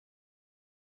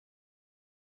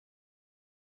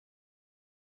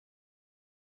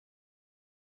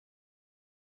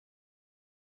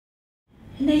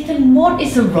Nathan, what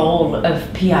is the role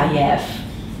of PIEF?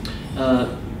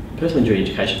 Personal Injury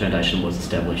Education Foundation was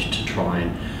established to try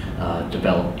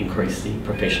and increase the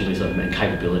professionalism and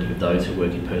capability of those who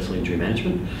work in personal injury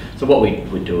management. So what we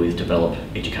would do is develop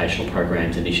educational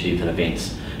programs, initiatives and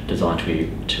events designed to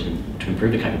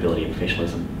improve the capability and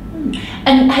professionalism.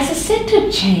 And has the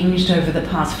sector changed over the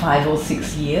past 5 or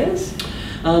 6 years?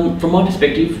 From my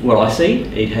perspective, what I see,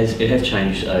 it has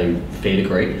changed a fair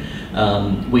degree.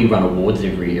 We run awards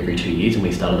every 2 years, and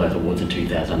we started those awards in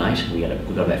 2008. We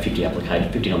got about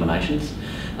 50 nominations.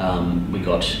 We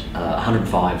got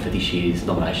 105 for this year's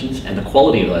nominations, and the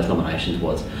quality of those nominations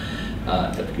was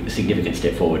a significant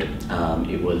step forward.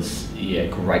 It was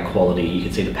great quality. You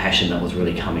could see the passion that was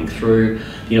really coming through,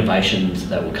 the innovations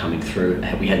that were coming through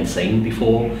we hadn't seen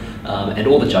before, and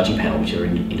all the judging panel, which are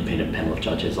an independent panel of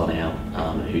judges on our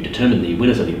who determined the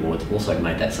winners of the awards, also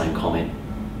made that same comment.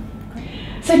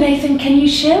 So Nathan, can you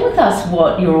share with us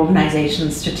what your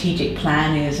organisation's strategic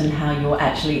plan is and how you'll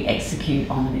actually execute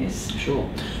on this? Sure.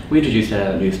 We introduced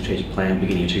our new strategic plan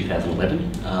beginning in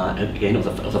 2011. Again, it was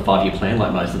a 5-year plan,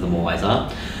 like most of them always are.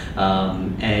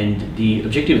 And the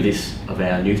objective of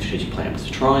our new strategic plan was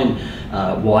to try and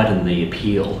widen the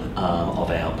appeal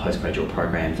of our postgraduate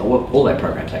programs, or all our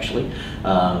programs actually.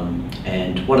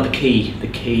 And one of the key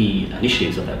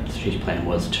initiatives of that strategic plan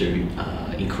was to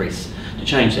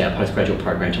change our postgraduate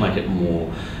program to make it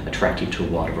more attractive to a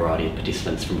wider variety of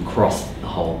participants from across the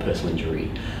whole personal injury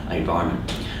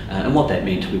environment. And what that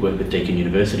meant, we worked with Deakin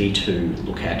University to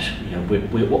look at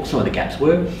what some of the gaps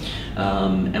were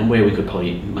and where we could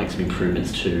probably make some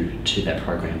improvements to that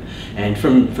program. And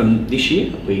from this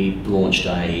year, we launched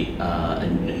 4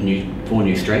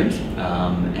 new streams,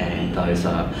 and those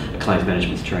are a claims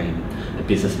management stream, a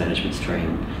business management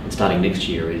stream, and starting next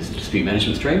year is a dispute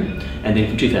management stream, and then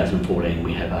from 2014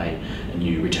 we have a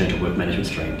new return to work management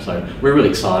stream. So we're really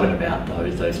excited about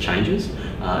those changes,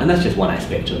 and that's just one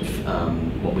aspect of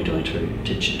what we're doing to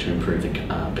improve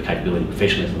the capability and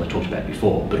professionalism I talked about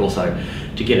before, but also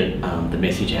to get the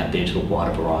message out there to a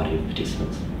wider variety of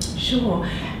participants. Sure.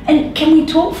 And can we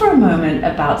talk for a moment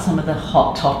about some of the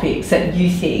hot topics that you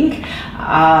think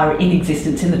are in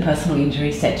existence in the personal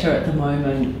injury sector at the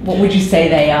moment? What would you say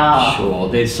they are? Sure.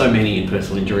 There's so many in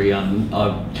personal injury. I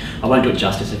won't do it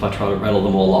justice if I try to rattle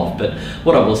them all off, but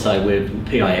what I will say,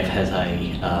 PIEF has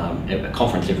a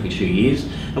conference every 2 years,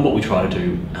 and what we try to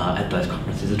do at those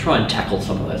conferences is try and tackle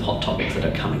some of those hot topics that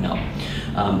are coming up.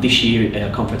 This year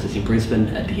our conference is in Brisbane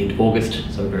at the end of August,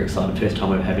 so we're very excited. First time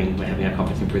we're having our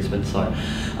conference in Brisbane. So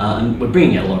and we're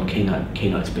bringing out a lot of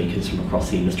keynote speakers from across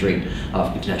the industry,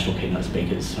 international keynote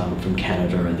speakers from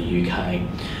Canada and the UK,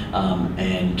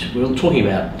 and we're talking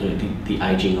about the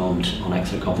ageing on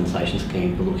accident compensation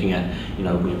scheme. We're looking at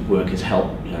workers' help,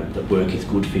 that work is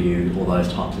good for you, all those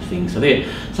types of things. So they're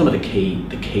some of the key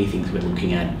things we're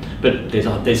looking at. But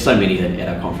there's so many at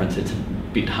our conference. It's a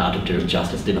bit hard to do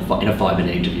justice in a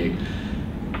 5-minute interview.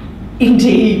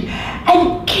 Indeed.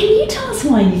 And can you tell us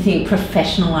why you think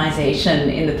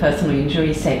professionalisation in the personal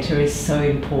injury sector is so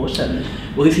important?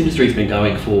 Well, this industry's been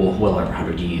going for well over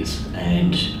 100 years,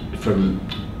 and from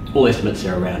all estimates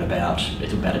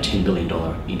it's about a $10 billion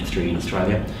industry in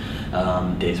Australia.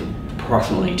 There's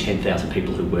approximately 10,000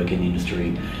 people who work in the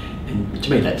industry, and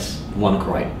to me that's one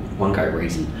great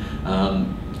reason.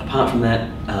 Apart from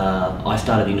that, I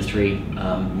started the industry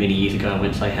many years ago. I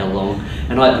won't say how long,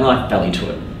 and I fell into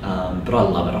it. But I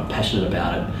love it. I'm passionate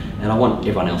about it, and I want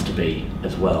everyone else to be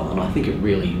as well. And I think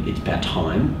it's about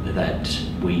time that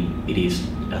it is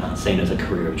seen as a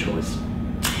career of choice.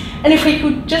 And if we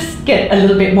could just get a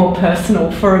little bit more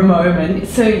personal for a moment.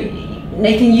 So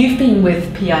Nathan, you've been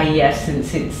with PIEF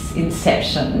since its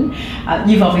inception.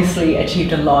 You've obviously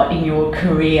achieved a lot in your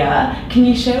career. Can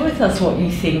you share with us what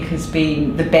you think has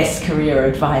been the best career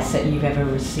advice that you've ever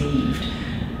received?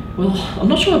 Well, I'm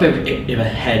not sure I've ever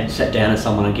sat down with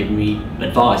someone and given me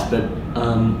advice, but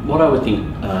what I would think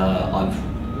I've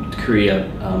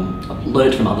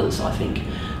learned from others, I think.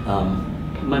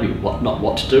 Maybe not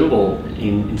what to do, or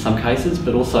in some cases,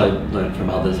 but also learned from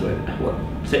others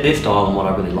their style and what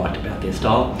I really liked about their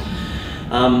style.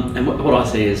 And what I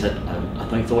see is that I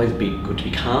think it's always good to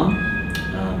be calm,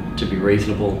 to be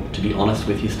reasonable, to be honest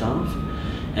with your staff,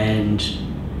 and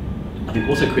I think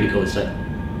also critical is that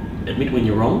admit when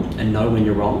you're wrong and know when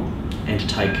you're wrong, and to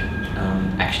take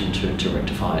action to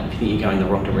rectify it. If you think you're going the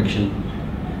wrong direction,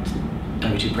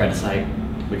 don't be too proud to say,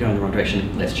 we're going the wrong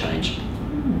direction, let's change.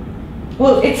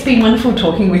 Well, it's been wonderful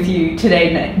talking with you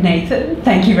today, Nathan.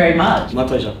 Thank you very much. My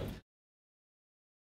pleasure.